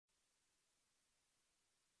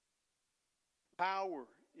Power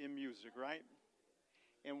in music, right?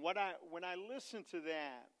 And when I listened to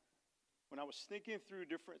that, when I was thinking through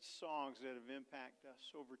different songs that have impacted us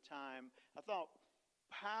over time, I thought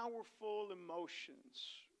powerful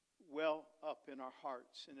emotions well up in our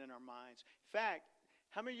hearts and in our minds. In fact,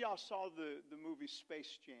 how many of y'all saw the movie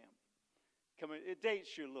Space Jam? Come on, it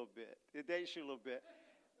dates you a little bit.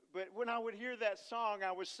 But when I would hear that song,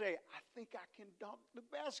 I would say, I think I can dunk the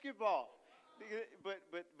basketball.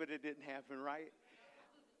 But it didn't happen, right?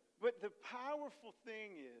 But the powerful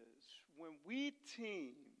thing is when we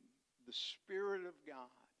team the Spirit of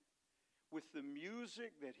God with the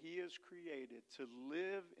music that He has created to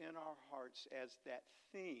live in our hearts as that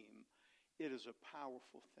theme, it is a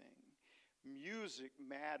powerful thing. Music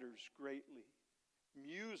matters greatly.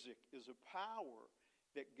 Music is a power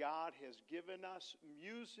that God has given us.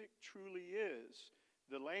 Music truly is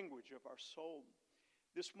the language of our soul.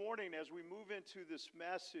 This morning, as we move into this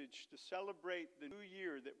message to celebrate the new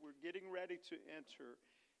year that we're getting ready to enter,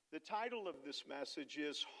 the title of this message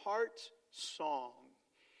is Heart Song.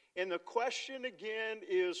 And the question again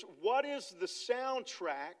is, what is the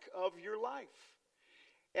soundtrack of your life?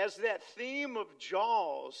 As that theme of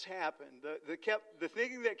Jaws happened, the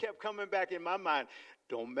thing that kept coming back in my mind,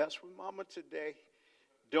 don't mess with mama today.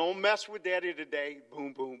 Don't mess with daddy today.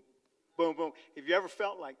 Boom, boom, boom, boom. Have you ever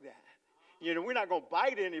felt like that? You know, we're not going to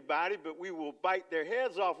bite anybody, but we will bite their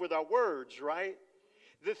heads off with our words, right?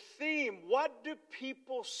 The theme, what do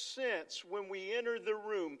people sense when we enter the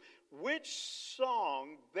room? Which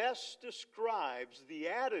song best describes the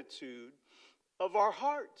attitude of our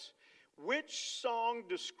hearts? Which song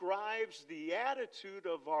describes the attitude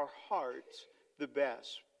of our heart the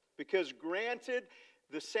best? Because granted,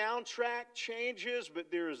 the soundtrack changes, but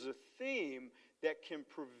there is a theme that can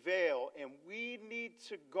prevail, and we need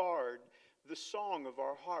to guard the song of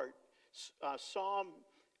our heart. Psalm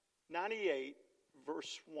 98,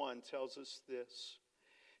 verse 1 tells us this.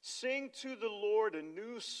 Sing to the Lord a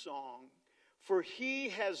new song, for He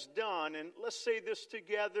has done, and let's say this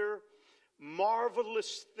together,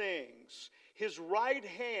 marvelous things. His right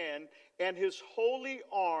hand and His holy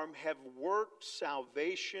arm have worked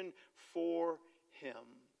salvation for Him.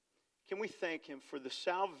 Can we thank Him for the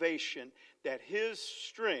salvation that His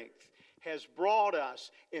strength has brought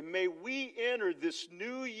us? And may we enter this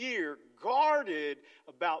new year guarded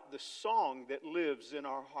about the song that lives in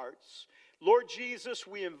our hearts. Lord Jesus,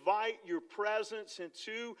 we invite your presence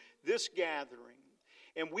into this gathering.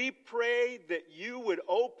 And we pray that you would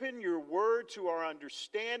open your word to our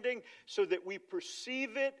understanding so that we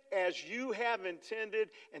perceive it as you have intended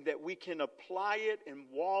and that we can apply it and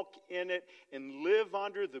walk in it and live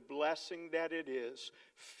under the blessing that it is.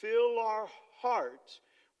 Fill our heart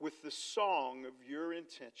with the song of your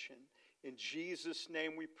intention. In Jesus'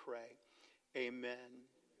 name we pray. Amen.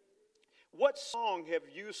 What song have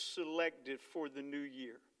you selected for the new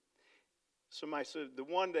year? Somebody said, the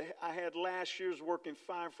one that I had last year is working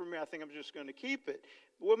fine for me. I think I'm just going to keep it.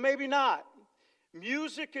 Well, maybe not.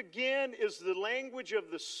 Music, again, is the language of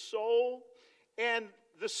the soul. And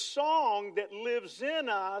the song that lives in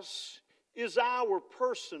us is our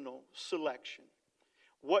personal selection.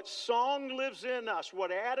 What song lives in us,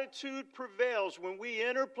 what attitude prevails when we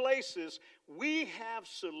enter places, we have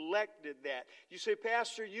selected that. You say,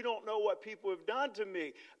 Pastor, you don't know what people have done to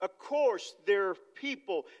me. Of course, there are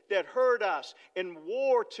people that hurt us and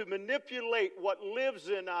war to manipulate what lives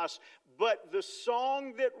in us. But the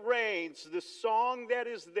song that reigns, the song that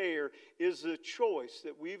is there, is the choice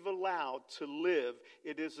that we've allowed to live.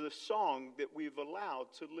 It is the song that we've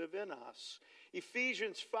allowed to live in us.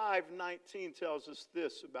 Ephesians 5:19 tells us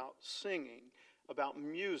this about singing, about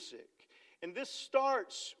music. And this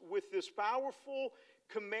starts with this powerful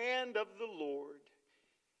command of the Lord.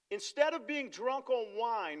 Instead of being drunk on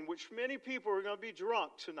wine, which many people are going to be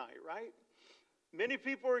drunk tonight, right? Many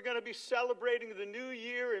people are going to be celebrating the new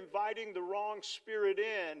year, inviting the wrong spirit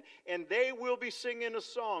in, and they will be singing a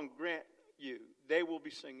song, grant you. They will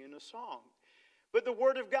be singing a song. But the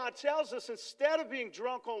Word of God tells us instead of being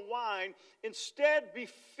drunk on wine, instead be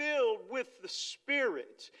filled with the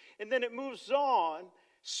Spirit. And then it moves on,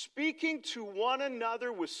 speaking to one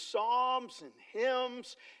another with psalms and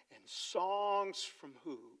hymns and songs from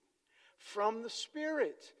who? From the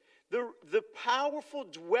Spirit. The powerful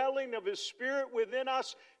dwelling of His Spirit within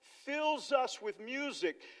us fills us with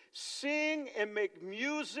music. Sing and make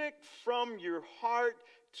music from your heart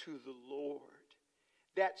to the Lord.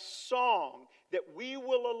 That song that we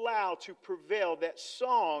will allow to prevail, that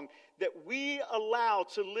song that we allow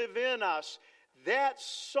to live in us, that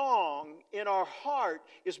song in our heart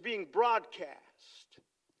is being broadcast.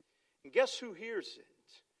 And guess who hears it?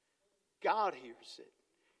 God hears it.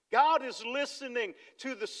 God is listening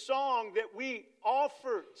to the song that we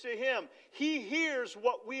offer to Him. He hears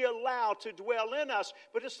what we allow to dwell in us.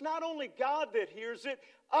 But it's not only God that hears it,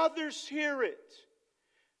 others hear it.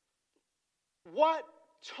 What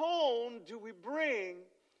tone do we bring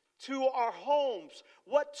to our homes?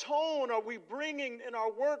 What tone are we bringing in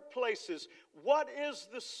our workplaces? What is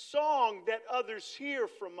the song that others hear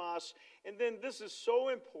from us? And then this is so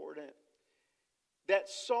important. That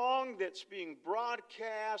song that's being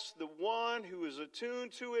broadcast, the one who is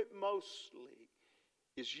attuned to it mostly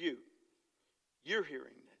is you. You're hearing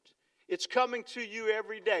it. It's coming to you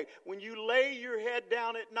every day. When you lay your head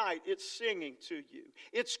down at night, it's singing to you.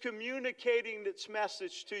 It's communicating its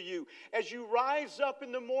message to you. As you rise up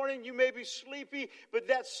in the morning, you may be sleepy, but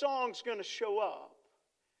that song's going to show up.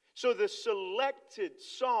 So the selected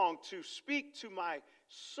song to speak to my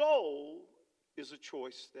soul is a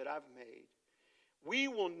choice that I've made. We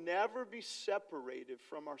will never be separated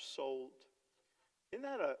from our soul. Isn't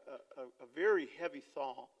that a very heavy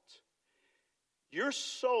thought? Your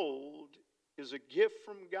soul is a gift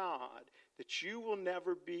from God that you will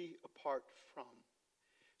never be apart from.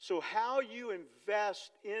 So how you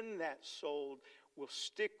invest in that soul will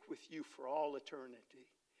stick with you for all eternity.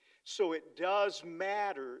 So it does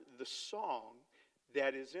matter the song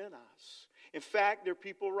that is in us. In fact, there are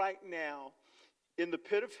people right now in the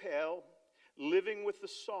pit of hell living with the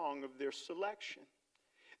song of their selection.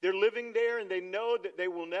 They're living there and they know that they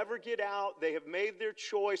will never get out. They have made their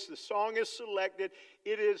choice. The song is selected.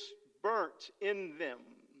 It is burnt in them.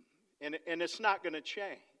 And it's not going to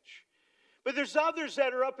change. But there's others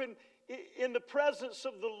that are up in the presence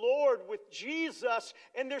of the Lord with Jesus,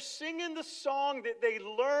 and they're singing the song that they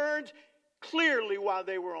learned clearly while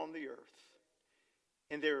they were on the earth.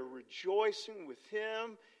 And they're rejoicing with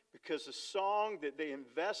Him because the song that they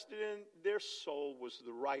invested in their soul was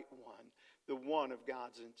the right one, the one of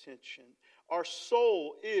God's intention. Our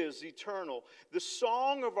soul is eternal. The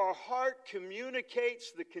song of our heart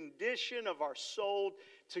communicates the condition of our soul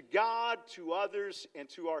to God, to others, and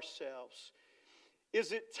to ourselves.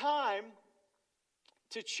 Is it time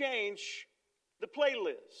to change the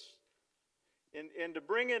playlist? And to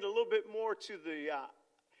bring it a little bit more to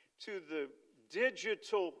the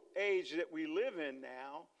digital age that we live in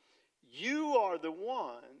now, you are the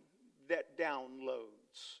one that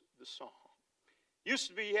downloads the song. Used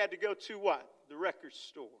to be you had to go to what? The record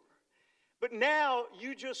store. But now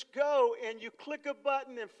you just go and you click a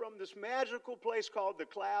button, and from this magical place called the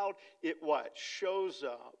cloud, it what? Shows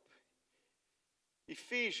up.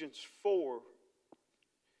 Ephesians 4,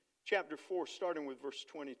 chapter 4, starting with verse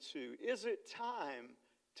 22. Is it time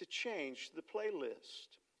to change the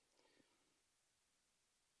playlist?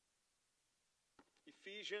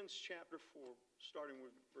 Ephesians chapter 4, starting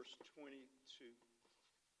with verse 22.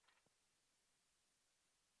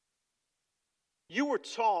 You were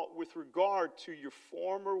taught with regard to your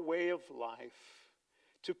former way of life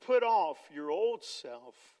to put off your old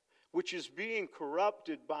self, which is being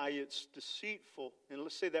corrupted by its deceitful, and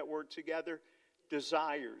let's say that word together,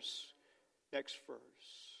 desires. Next verse.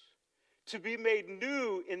 To be made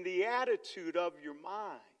new in the attitude of your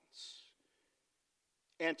minds,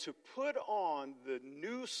 and to put on the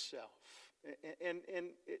new self. And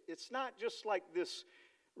it's not just like this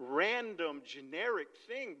random, generic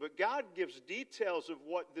thing, but God gives details of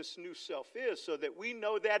what this new self is so that we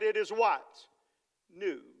know that it is what?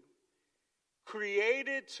 New.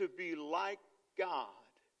 Created to be like God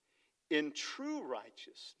in true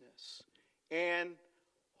righteousness and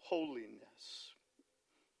holiness.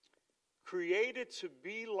 Created to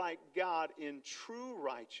be like God in true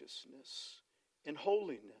righteousness and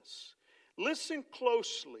holiness. Listen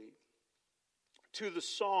closely to the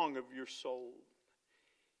song of your soul.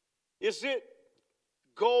 Is it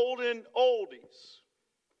golden oldies?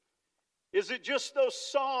 Is it just those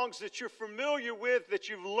songs that you're familiar with, that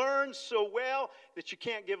you've learned so well that you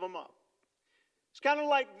can't give them up? It's kind of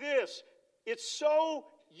like this.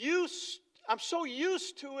 I'm so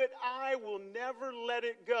used to it, I will never let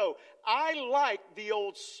it go. I like the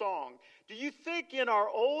old song. Do you think in our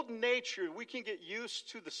old nature we can get used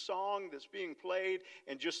to the song that's being played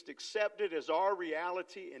and just accept it as our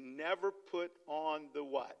reality and never put on the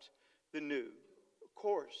what? The new. Of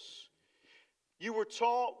course. You were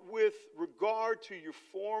taught with regard to your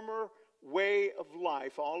former way of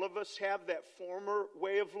life. All of us have that former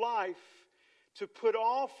way of life. To put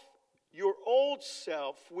off your old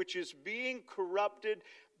self, which is being corrupted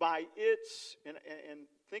by its, and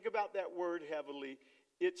think about that word heavily,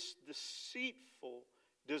 its deceitful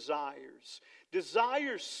desires.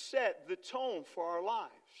 Desires set the tone for our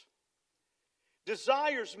lives.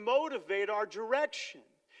 Desires motivate our direction.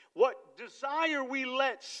 What desire we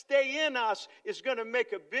let stay in us is going to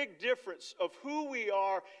make a big difference of who we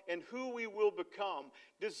are and who we will become.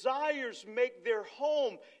 Desires make their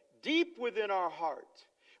home deep within our heart.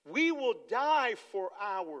 We will die for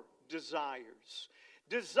our desires.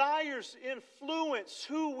 Desires influence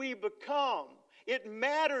who we become. It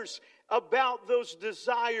matters about those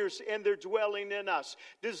desires and their dwelling in us.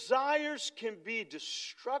 Desires can be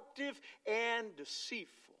destructive and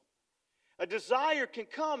deceitful. A desire can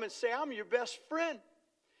come and say, I'm your best friend.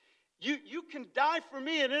 You can die for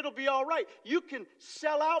me and it'll be all right. You can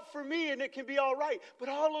sell out for me and it can be all right. But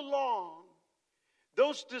all along,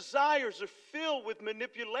 those desires are filled with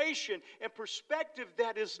manipulation and perspective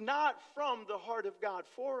that is not from the heart of God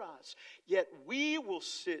for us. Yet we will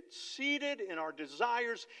sit seated in our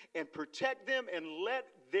desires and protect them and let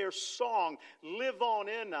their song live on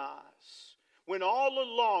in us, when all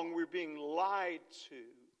along we're being lied to.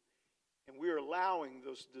 And we're allowing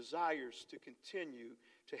those desires to continue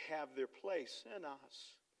to have their place in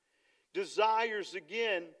us. Desires,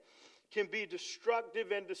 again, can be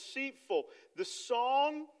destructive and deceitful. The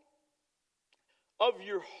song of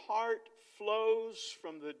your heart flows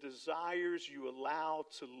from the desires you allow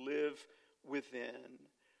to live within.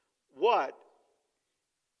 What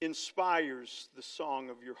inspires the song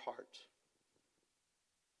of your heart?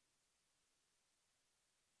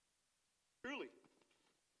 Truly.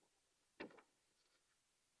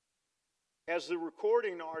 As the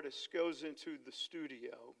recording artist goes into the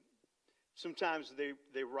studio, sometimes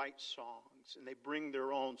they write songs and they bring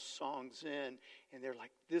their own songs in and they're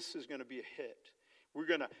like, this is going to be a hit. We're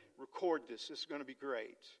going to record this. This is going to be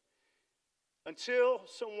great. Until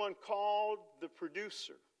someone called the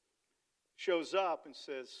producer shows up and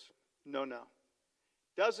says, no,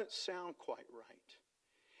 doesn't sound quite right.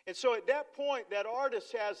 And so at that point, that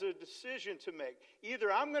artist has a decision to make.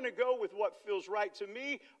 Either I'm going to go with what feels right to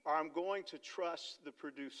me, or I'm going to trust the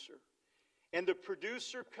producer. And the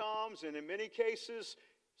producer comes, and in many cases,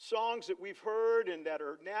 songs that we've heard and that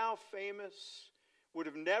are now famous would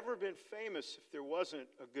have never been famous if there wasn't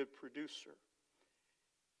a good producer.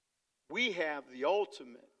 We have the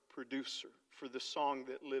ultimate producer for the song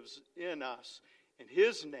that lives in us, and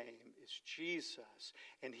his name is Jesus.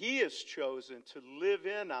 And he has chosen to live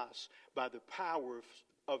in us by the power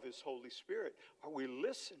of his Holy Spirit. Are we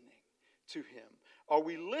listening to him? Are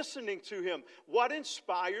we listening to him? What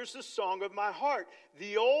inspires the song of my heart?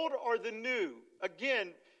 The old or the new?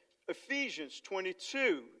 Again, Ephesians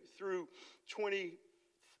 22 through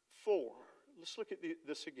 24. Let's look at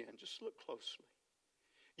this again. Just look closely.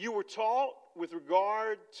 You were taught with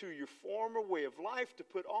regard to your former way of life to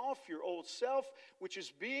put off your old self, which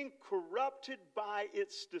is being corrupted by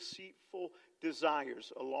its deceitful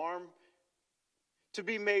desires. Alarm. To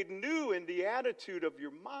be made new in the attitude of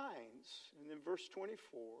your minds. And then verse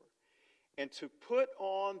 24. And to put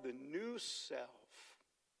on the new self,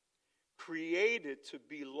 created to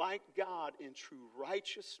be like God in true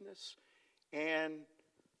righteousness and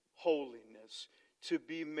holiness. To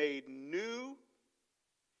be made new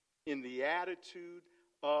in the attitude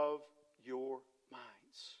of your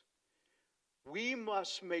minds. We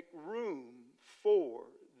must make room for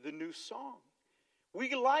the new song.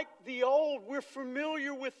 We like the old. We're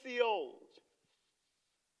familiar with the old.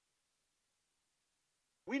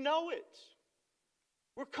 We know it.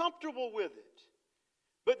 We're comfortable with it.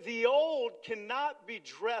 But the old cannot be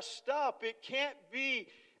dressed up. It can't be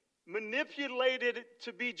manipulated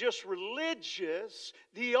to be just religious.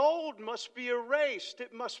 The old must be erased.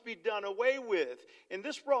 It must be done away with. And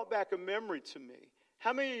this brought back a memory to me.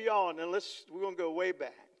 How many of y'all, and we're going to go way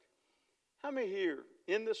back. How many here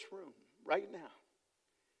in this room right now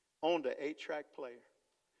owned an 8-track player?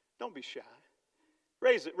 Don't be shy.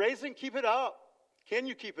 Raise it. Raise it and keep it up. Can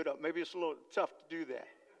you keep it up? Maybe it's a little tough to do that.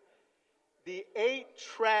 The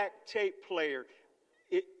 8-track tape player.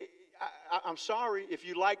 I'm sorry, if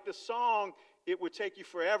you like the song, it would take you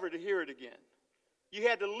forever to hear it again. You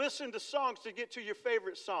had to listen to songs to get to your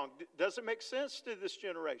favorite song. Does it make sense to this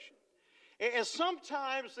generation? And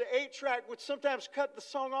sometimes the 8-track would sometimes cut the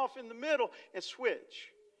song off in the middle and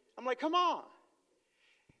switch. I'm like, come on.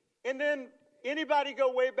 And then anybody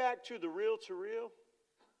go way back to the reel-to-reel?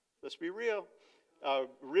 Let's be real.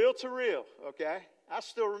 Reel-to-reel, okay? I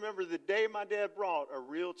still remember the day my dad brought a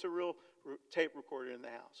reel-to-reel tape recorder in the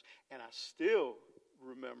house. And I still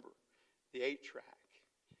remember the 8-track.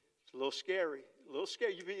 It's a little scary.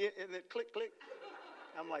 You be in the click, click.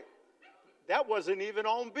 I'm like, that wasn't even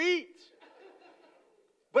on beat.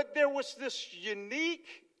 But there was this unique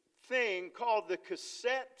thing called the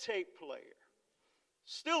cassette tape player.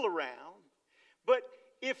 Still around. But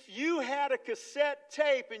if you had a cassette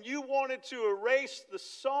tape and you wanted to erase the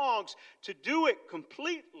song, songs, to do it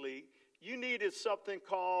completely, you needed something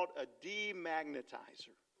called a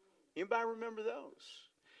demagnetizer. Anybody remember those?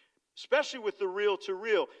 Especially with the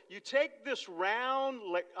reel-to-reel. You take this round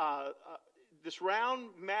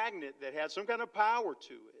magnet that had some kind of power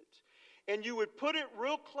to it, and you would put it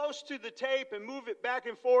real close to the tape and move it back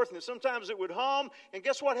and forth, and sometimes it would hum, and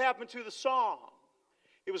guess what happened to the song?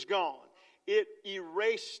 It was gone. It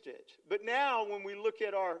erased it. But now when we look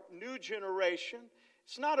at our new generation,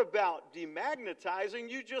 it's not about demagnetizing.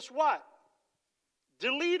 You just what?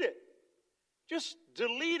 Delete it. Just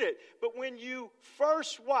delete it. But when you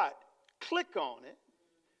first what? Click on it,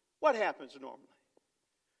 what happens normally?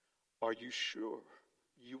 Are you sure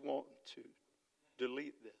you want to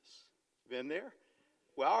delete this? Been there?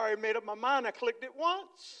 Well, I already made up my mind. I clicked it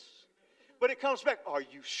once. But it comes back. Are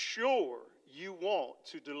you sure you want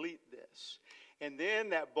to delete this? And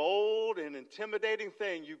then that bold and intimidating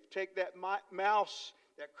thing, you take that mouse,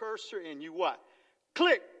 that cursor, and you what?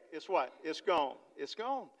 Click. It's what? It's gone. It's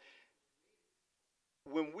gone.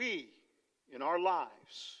 When we, in our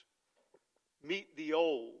lives, meet the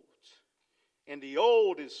old, and the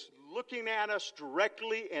old is looking at us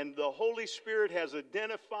directly, and the Holy Spirit has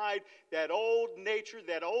identified that old nature,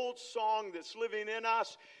 that old song that's living in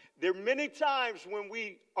us. There are many times when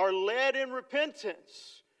we are led in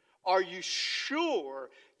repentance. Are you sure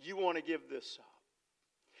you want to give this up?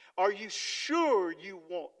 Are you sure you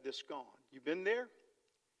want this gone? You been there?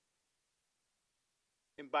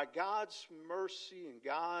 And by God's mercy and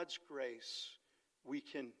God's grace, we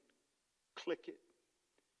can click it.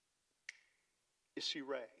 It's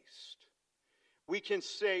erased. We can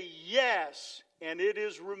say yes, and it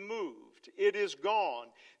is removed. It is gone.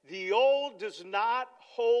 The old does not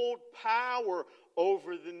hold power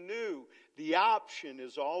over the new. The option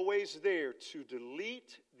is always there to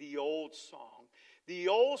delete the old song. The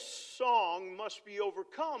old song must be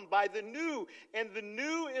overcome by the new, and the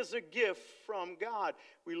new is a gift from God.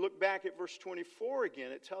 We look back at verse 24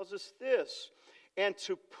 again. It tells us this, and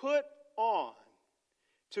to put on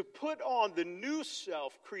the new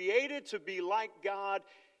self, created to be like God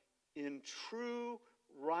in true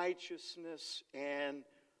righteousness and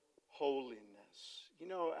holiness. You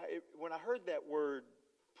know, when I heard that word,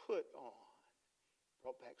 put on, it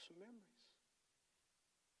brought back some memories.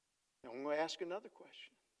 Now I'm going to ask another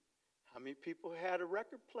question. How many people had a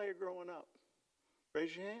record player growing up?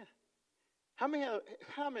 Raise your hand. How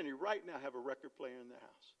many right now have a record player in their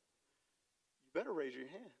house? You better raise your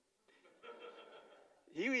hand.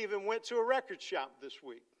 He even went to a record shop this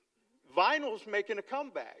week. Vinyl's making a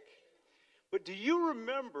comeback. But do you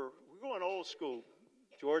remember, we're going old school.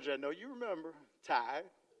 George, I know you remember. Ty.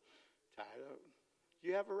 Did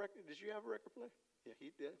you have a record player? Yeah,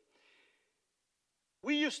 he did.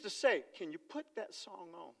 We used to say, can you put that song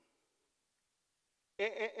on?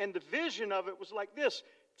 And the vision of it was like this.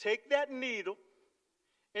 Take that needle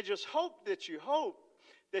and just hope that you're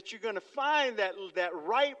going to find that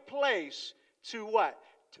right place to what?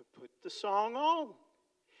 To put the song on.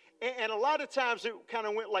 And a lot of times it kind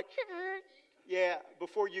of went like, yeah,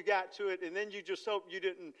 before you got to it. And then you just hope you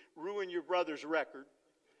didn't ruin your brother's record.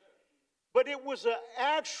 But it was an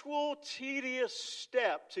actual tedious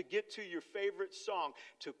step to get to your favorite song,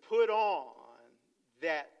 to put on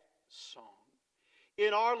that song.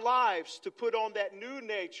 In our lives, to put on that new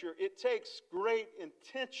nature, it takes great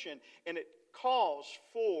intention, and it calls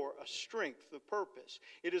for a strength, a purpose.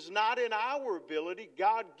 It is not in our ability.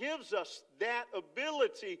 God gives us that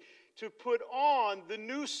ability to put on the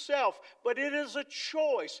new self, but it is a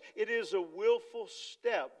choice. It is a willful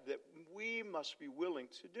step that we must be willing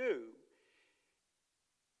to do.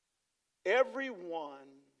 Everyone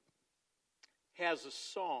has a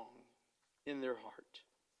song in their heart.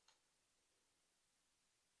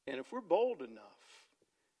 And if we're bold enough,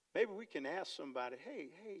 maybe we can ask somebody, hey,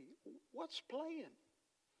 what's playing?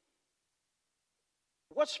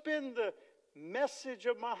 What's been the message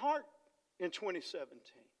of my heart in 2017?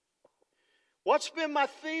 What's been my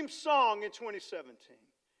theme song in 2017?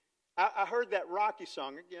 I heard that Rocky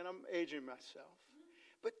song. Again, I'm aging myself.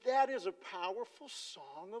 But that is a powerful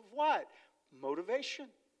song of what? Motivation.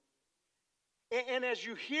 And as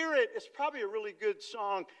you hear it, it's probably a really good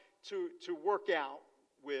song to work out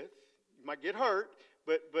with. You might get hurt,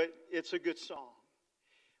 but it's a good song.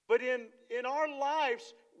 But in our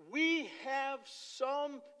lives, we have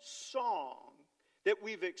some song that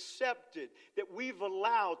we've accepted, that we've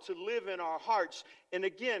allowed to live in our hearts. And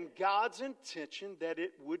again, God's intention that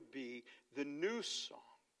it would be the new song.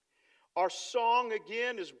 Our song,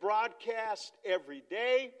 again, is broadcast every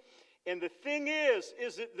day. And the thing is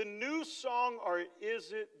it the new song or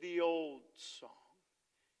is it the old song?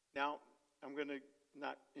 Now, I'm going to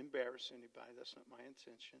not embarrass anybody. That's not my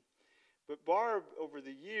intention. But Barb, over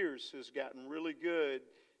the years, has gotten really good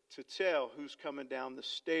to tell who's coming down the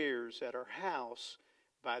stairs at our house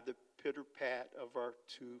by the pitter-pat of our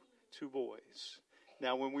two boys.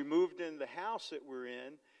 Now, when we moved in the house that we're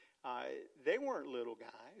in, they weren't little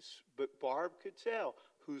guys, but Barb could tell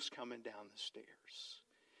who's coming down the stairs.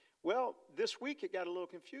 Well, this week it got a little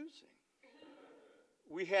confusing.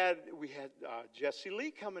 We had Jesse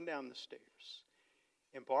Lee coming down the stairs,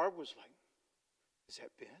 and Barb was like, "Is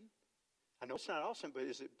that Ben? I know it's not Austin, but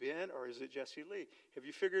is it Ben or is it Jesse Lee? Have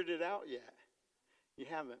you figured it out yet?" You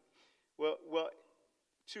haven't. Well,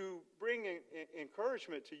 to bring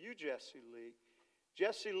encouragement to you, Jesse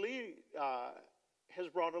Lee has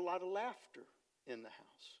brought a lot of laughter in the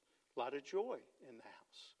house, a lot of joy in the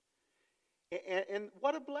house. And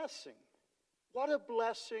what a blessing. What a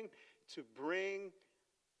blessing to bring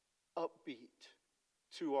upbeat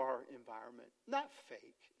to our environment. Not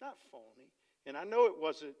fake, not phony. And I know it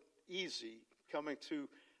wasn't easy coming to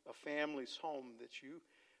a family's home that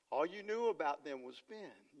all you knew about them was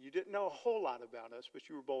Ben. You didn't know a whole lot about us, but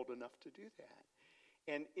you were bold enough to do that.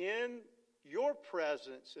 And in your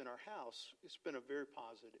presence in our house, it's been a very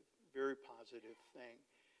positive thing.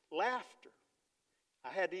 Laughter. I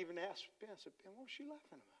had to even ask Ben, I said, "Ben, what was she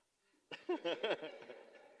laughing about?"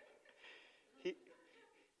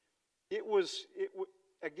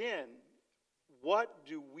 Again, what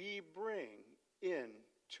do we bring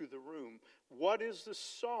into the room? What is the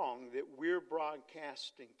song that we're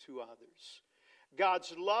broadcasting to others?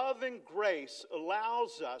 God's love and grace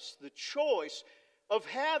allows us the choice of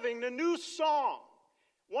having a new song.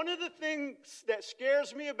 One of the things that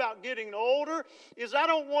scares me about getting older is I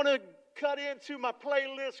don't want to cut into my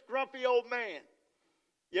playlist, Grumpy Old Man.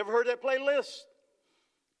 You ever heard that playlist?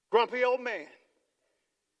 Grumpy Old Man.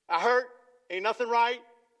 I hurt, ain't nothing right,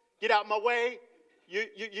 get out my way. You're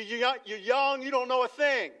young, you don't know a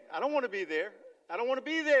thing. I don't want to be there.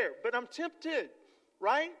 But I'm tempted,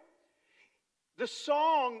 right? The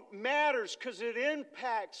song matters because it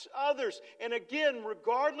impacts others. And again,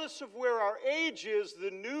 regardless of where our age is,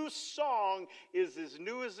 the new song is as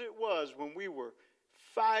new as it was when we were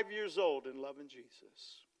 5 years old and loving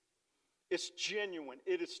Jesus. It's genuine.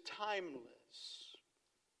 It is timeless.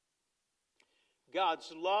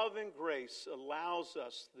 God's love and grace allows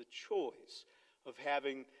us the choice of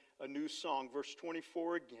having a new song. Verse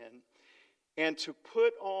 24 again. And to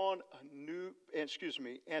put on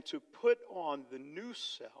the new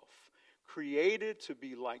self, created to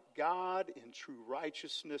be like God in true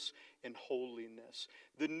righteousness and holiness.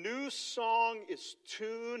 The new song is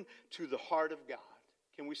tuned to the heart of God.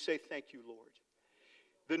 Can we say thank you, Lord?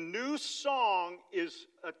 The new song is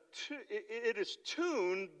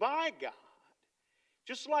tuned by God.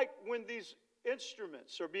 Just like when these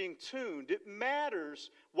instruments are being tuned, it matters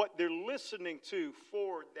what they're listening to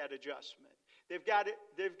for that adjustment. They've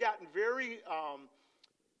gotten very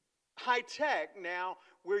high tech now,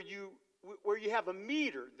 where you have a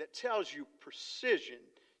meter that tells you precision,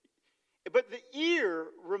 but the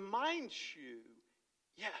ear reminds you,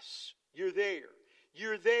 yes, you're there.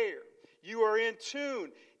 You're there. You are in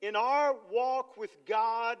tune. In our walk with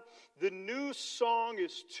God, the new song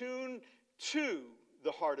is tuned to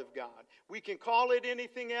the heart of God. We can call it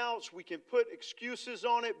anything else. We can put excuses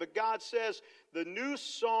on it, but God says the new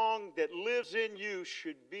song that lives in you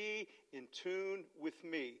should be in tune with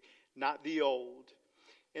me, not the old.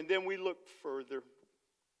 And then we look further.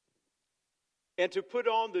 And to put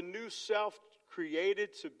on the new self,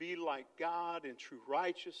 created to be like God in true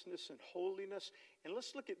righteousness and holiness. And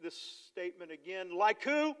let's look at this statement again. Like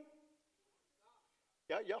who?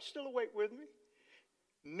 Y'all still awake with me?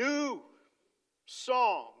 New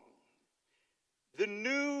song. The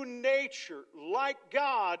new nature, like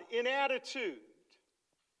God in attitude.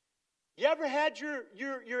 You ever had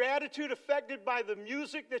your attitude affected by the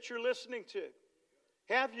music that you're listening to?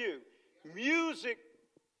 Have you? Music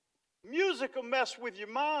will mess with your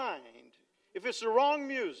mind if it's the wrong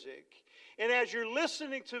music. And as you're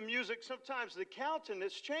listening to music, sometimes the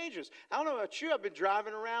countenance changes. I don't know about you, I've been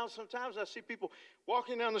driving around sometimes, I see people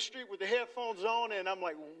walking down the street with the headphones on, and I'm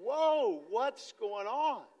like, whoa, what's going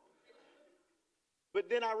on? But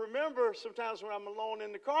then I remember sometimes when I'm alone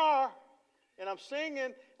in the car and I'm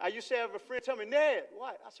singing, I used to have a friend tell me, "Ned,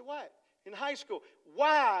 what?" I said, "What?" In high school,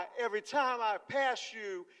 "Why every time I pass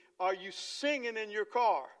you are you singing in your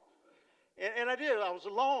car?" And I did. I was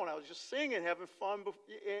alone. I was just singing, having fun.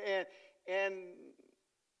 And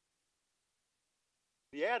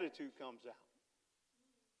the attitude comes out.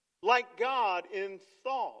 Like God in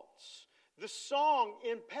thoughts. The song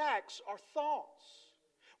impacts our thoughts.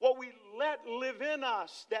 What we let live in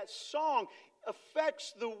us, that song,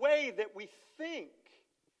 affects the way that we think.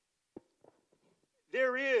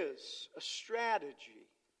 There is a strategy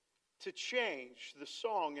to change the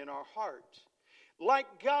song in our heart. Like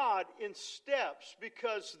God in steps,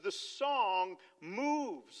 because the song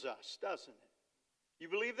moves us, doesn't it? You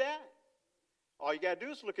believe that? All you got to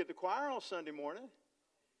do is look at the choir on Sunday morning.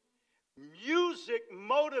 Music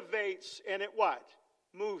motivates, and it what?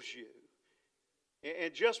 Moves you.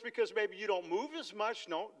 And just because maybe you don't move as much,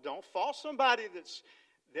 don't fault somebody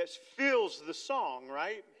that feels the song,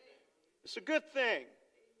 right? It's a good thing.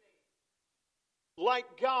 Like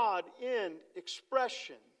God in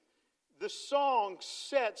expression, the song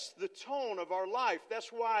sets the tone of our life. That's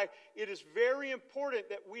why it is very important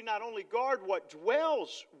that we not only guard what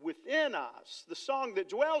dwells within us, the song that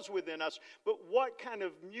dwells within us, but what kind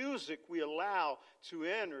of music we allow to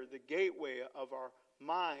enter the gateway of our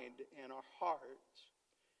mind and our heart.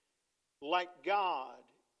 Like God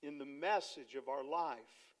in the message of our life,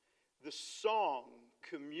 the song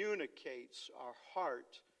communicates our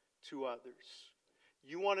heart to others.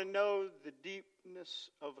 You want to know the deepness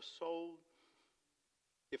of a soul?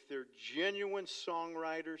 If they're genuine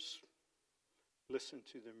songwriters, listen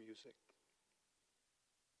to their music.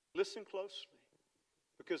 Listen closely,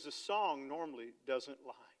 because the song normally doesn't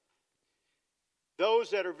lie. Those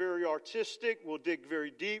that are very artistic will dig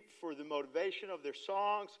very deep for the motivation of their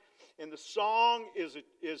songs, and the song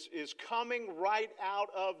is coming right out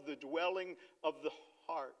of the dwelling of the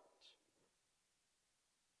heart.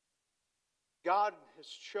 God has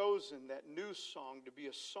chosen that new song to be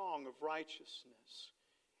a song of righteousness.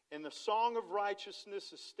 And the song of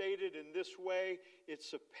righteousness is stated in this way.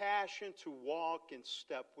 It's a passion to walk in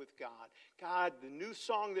step with God. God, the new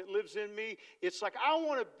song that lives in me, it's like I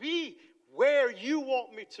want to be where you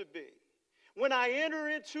want me to be. When I enter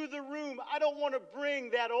into the room, I don't want to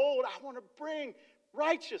bring that old. I want to bring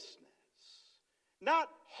righteousness, not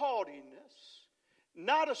haughtiness.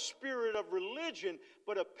 Not a spirit of religion,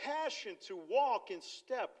 but a passion to walk in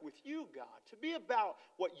step with you, God. To be about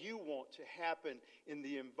what you want to happen in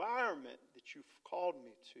the environment that you've called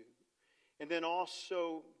me to. And then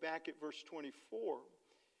also, back at verse 24,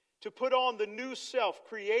 to put on the new self,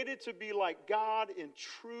 created to be like God in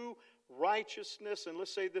true righteousness, and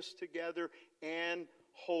let's say this together, and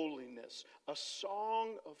holiness. A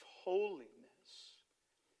song of holiness.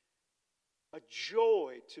 A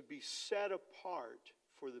joy to be set apart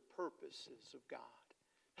for the purposes of God.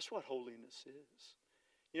 That's what holiness is.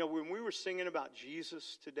 You know, when we were singing about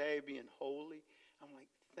Jesus today being holy, I'm like,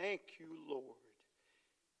 thank you, Lord,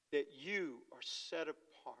 that you are set apart.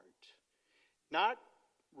 Not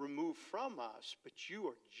removed from us, but you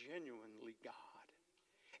are genuinely God.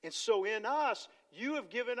 And so in us, you have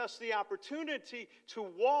given us the opportunity to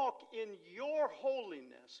walk in your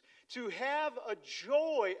holiness, to have a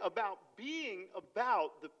joy about being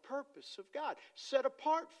about the purpose of God, set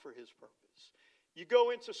apart for His purpose. You go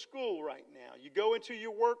into school right now. You go into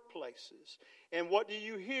your workplaces. And what do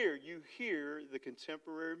you hear? You hear the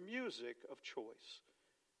contemporary music of choice.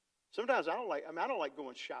 Sometimes I don't like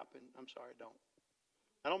going shopping. I'm sorry, I don't.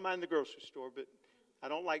 I don't mind the grocery store, but I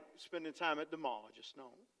don't like spending time at the mall. I just don't.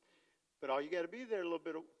 But all you got to be there a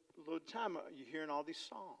little time. You're hearing all these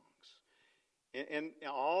songs, and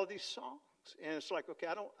all these songs, and it's like, okay,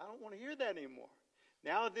 I don't want to hear that anymore.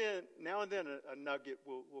 Now and then, a nugget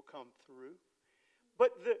will come through,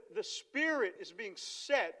 but the spirit is being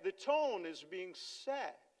set. The tone is being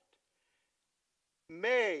set.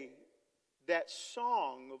 May that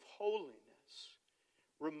song of holiness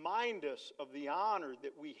remind us of the honor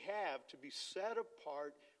that we have to be set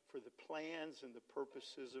apart for the plans and the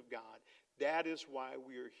purposes of God. That is why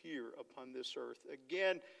we are here upon this earth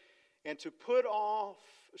again, and to put on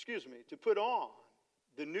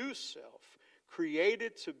the new self,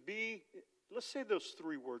 created to be, let's say those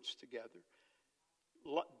three words together.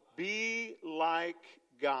 Be like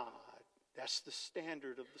God. That's the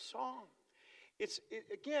standard of the song. It's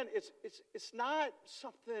not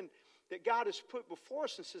something that God has put before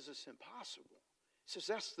us and says it's impossible. He says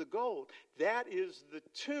that's the goal. That is the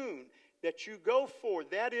tune that you go for.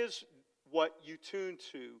 That is what you tune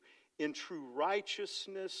to in true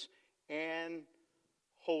righteousness and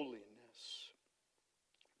holiness.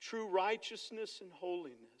 True righteousness and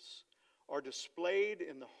holiness are displayed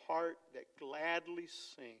in the heart that gladly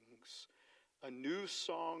sings a new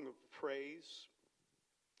song of praise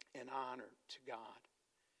and honor to God.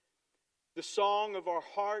 The song of our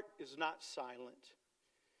heart is not silent.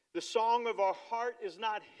 The song of our heart is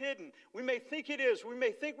not hidden. We may think it is. We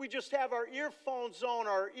may think we just have our earphones on,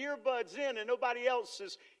 our earbuds in, and nobody else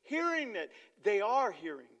is hearing it. They are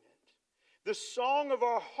hearing it. The song of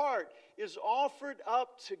our heart is offered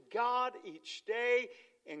up to God each day,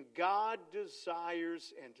 and God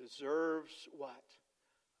desires and deserves what?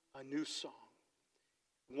 A new song.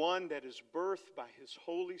 One that is birthed by His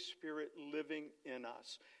Holy Spirit living in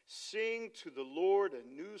us. Sing to the Lord a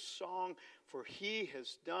new song, for He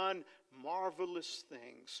has done marvelous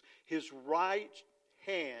things. His right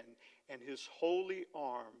hand and His holy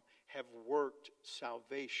arm have worked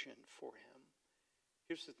salvation for Him.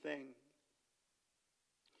 Here's the thing.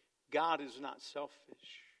 God is not selfish.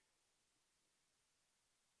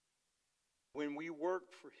 When we work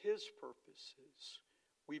for His purposes,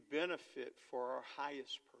 we benefit for our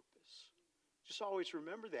highest purpose. Just always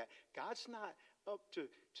remember that. God's not up to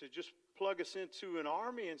just plug us into an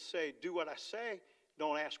army and say, do what I say,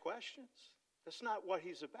 don't ask questions. That's not what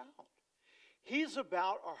He's about. He's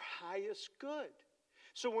about our highest good.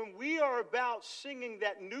 So when we are about singing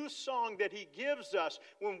that new song that He gives us,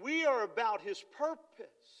 when we are about His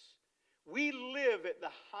purpose, we live at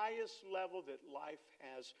the highest level that life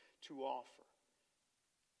has to offer.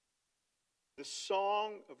 The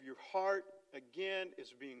song of your heart, again,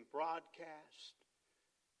 is being broadcast.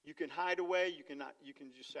 You can hide away. You can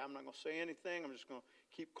just say, I'm not going to say anything. I'm just going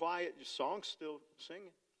to keep quiet. Your song's still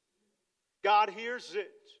singing. God hears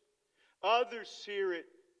it. Others hear it.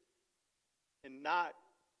 And not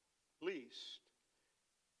least,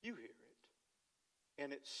 you hear it.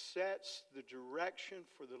 And it sets the direction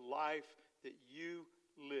for the life that you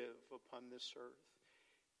live upon this earth.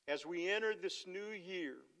 As we enter this new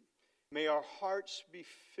year, may our hearts be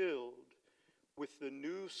filled with the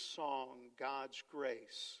new song God's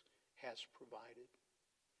grace has provided.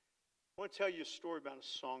 I want to tell you a story about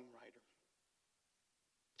a songwriter.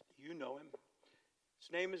 You know him.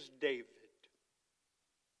 His name is David.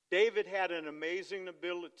 David had an amazing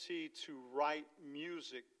ability to write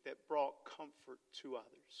music that brought comfort to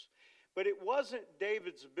others. But it wasn't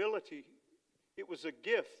David's ability, it was a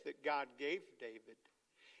gift that God gave David.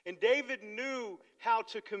 And David knew how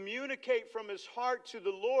to communicate from his heart to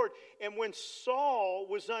the Lord. And when Saul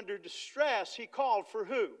was under distress, he called for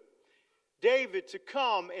who? David to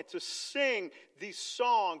come and to sing these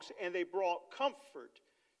songs. And they brought comfort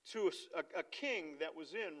to a king that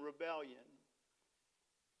was in rebellion.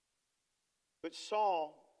 But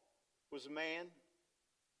Saul was a man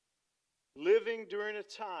living during a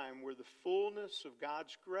time where the fullness of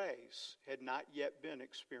God's grace had not yet been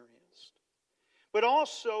experienced. But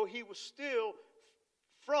also, he was still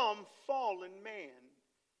from fallen man.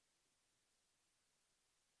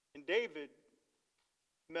 And David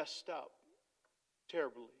messed up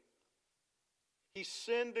terribly. He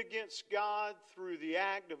sinned against God through the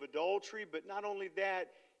act of adultery, but not only that,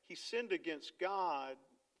 he sinned against God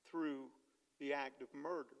through the act of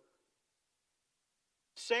murder.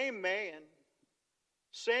 Same man,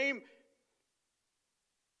 same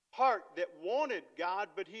heart that wanted God,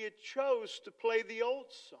 but he had chose to play the old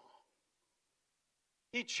song.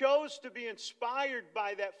 He chose to be inspired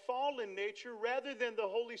by that fallen nature rather than the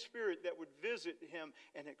Holy Spirit that would visit him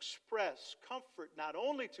and express comfort not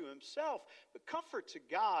only to himself, but comfort to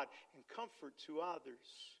God and comfort to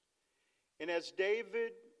others. And as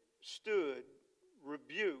David stood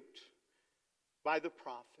rebuked by the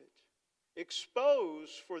prophet,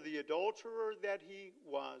 exposed for the adulterer that he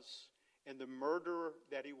was and the murderer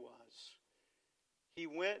that he was, he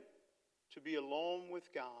went to be alone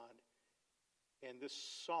with God. And this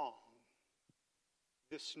song,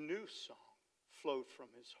 this new song, flowed from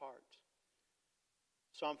his heart.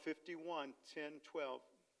 Psalm 51, 10, 12.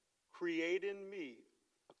 Create in me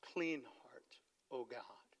a clean heart, O God,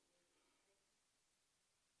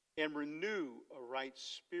 and renew a right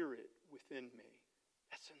spirit within me.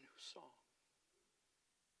 That's a new song.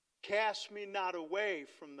 Cast me not away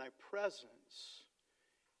from thy presence,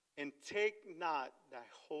 and take not thy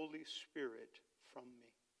Holy Spirit from me.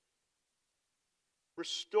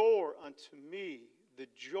 Restore unto me the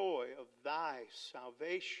joy of thy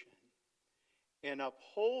salvation, and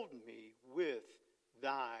uphold me with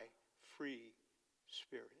thy free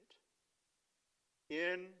spirit.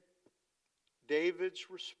 In David's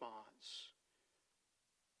response,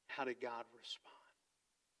 how did God respond?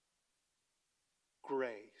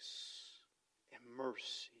 Grace and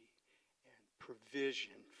mercy and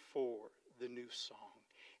provision for the new song.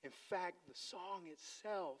 In fact, the song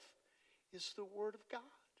itself is the Word of God.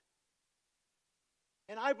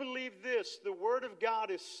 And I believe this, the Word of God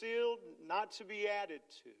is sealed, not to be added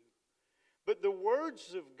to. But the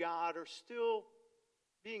words of God are still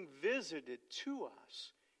being visited to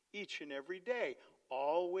us each and every day,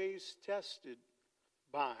 always tested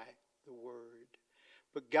by the Word.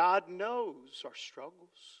 But God knows our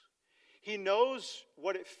struggles. He knows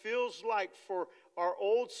what it feels like for our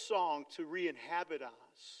old song to re-inhabit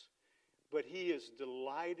us, but He is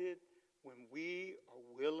delighted when we are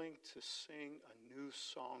willing to sing a new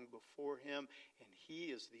song before Him, and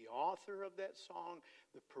He is the author of that song,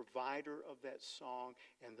 the provider of that song,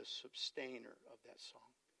 and the sustainer of that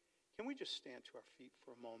song. Can we just stand to our feet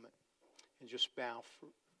for a moment and just bow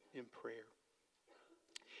in prayer?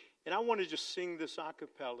 And I want to just sing this a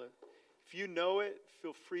cappella. If you know it,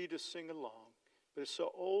 feel free to sing along. But it's an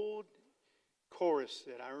old chorus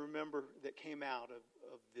that I remember that came out of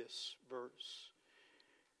this verse.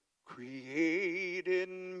 Create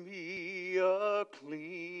in me a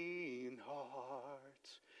clean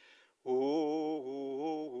heart,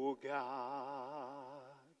 O God,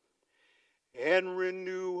 and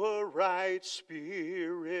renew a right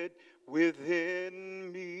spirit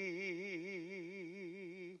within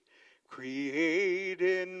me. Create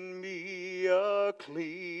in me a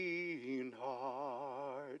clean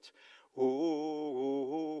heart,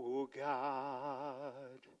 O God,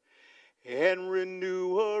 and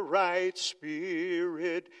renew a right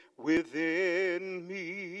spirit within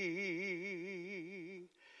me.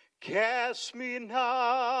 Cast me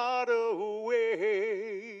not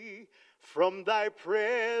away from thy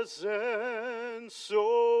presence,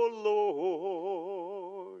 O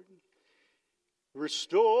Lord.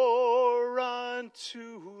 Restore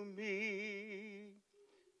unto me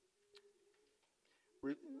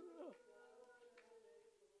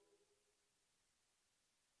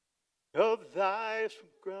of thy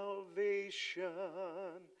salvation,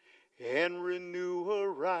 and renew a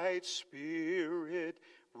right spirit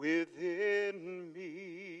within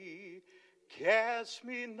me. Cast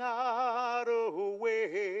me not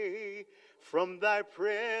away from thy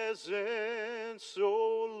presence,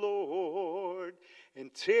 O Lord,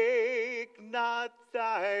 and take not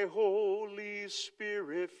thy Holy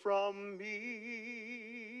Spirit from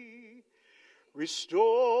me.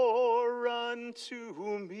 Restore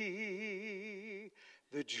unto me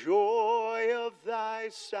the joy of thy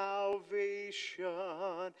salvation,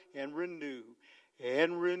 and renew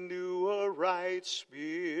a right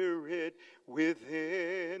spirit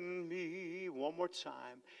within me. One more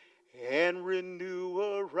time. And renew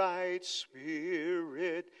a right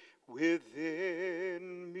spirit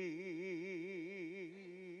within me.